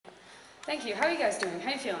Thank you. How are you guys doing? How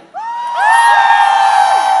are you feeling?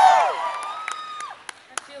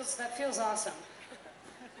 That feels awesome.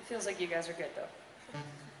 It feels like you guys are good, though.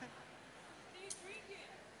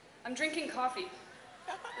 I'm drinking coffee.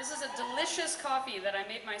 This is a delicious coffee that I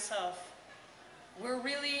made myself. We're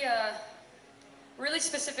really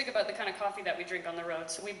specific about the kind of coffee that we drink on the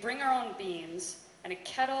road. So we bring our own beans and a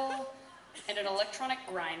kettle and an electronic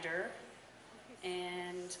grinder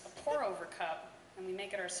and a pour-over cup. And we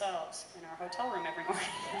make it ourselves in our hotel room every morning.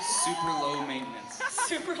 Super low maintenance.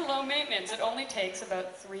 Super low maintenance. It only takes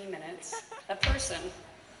about 3 minutes a person.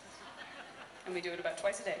 And we do it about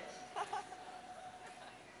twice a day.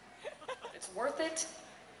 It's worth it.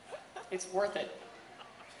 It's worth it.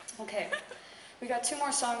 Okay, we got 2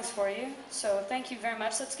 more songs for you. So thank you very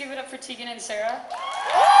much. Let's give it up for Tegan and Sarah.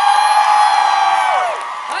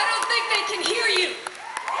 I don't think they can hear you.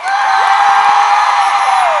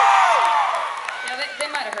 They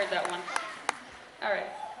might have heard that one. All right.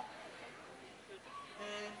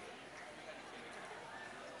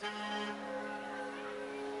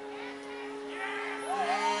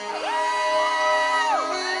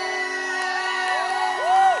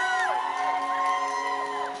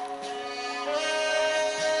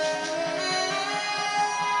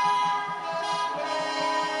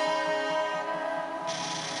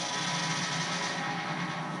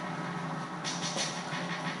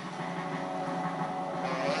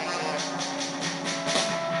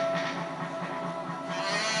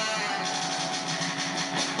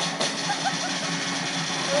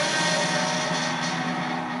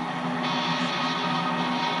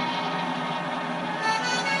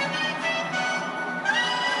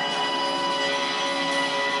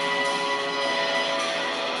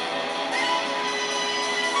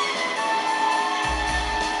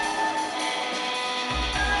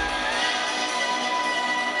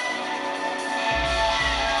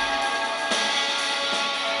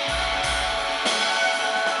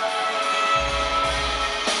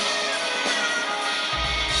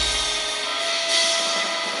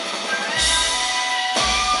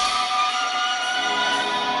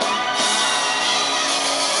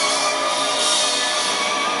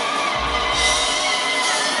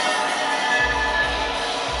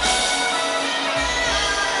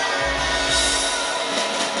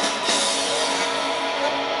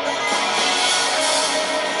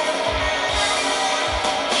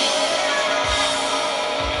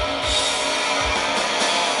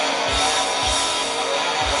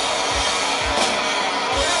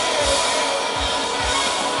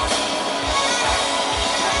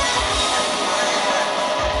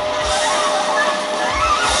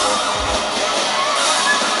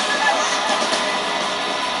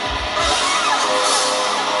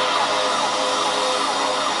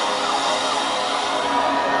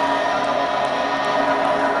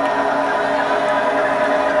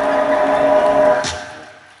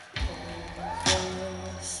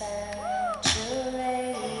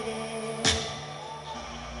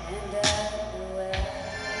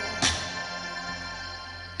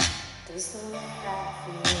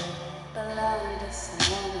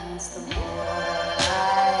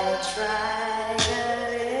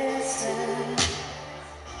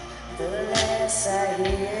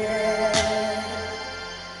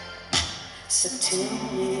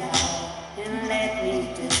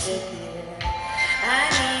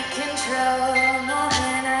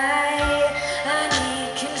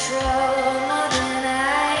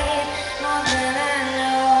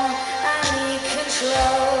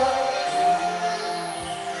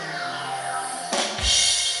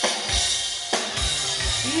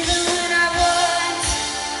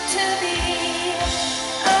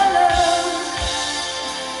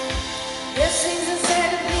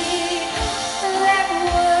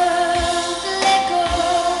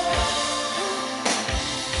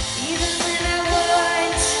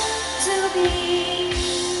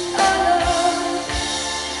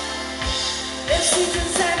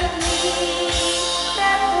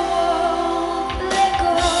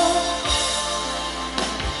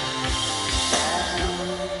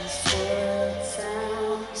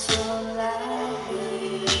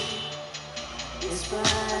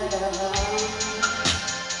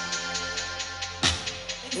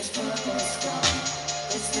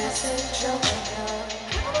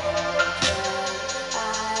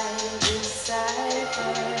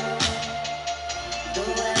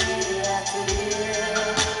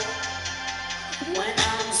 When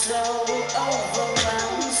I'm so over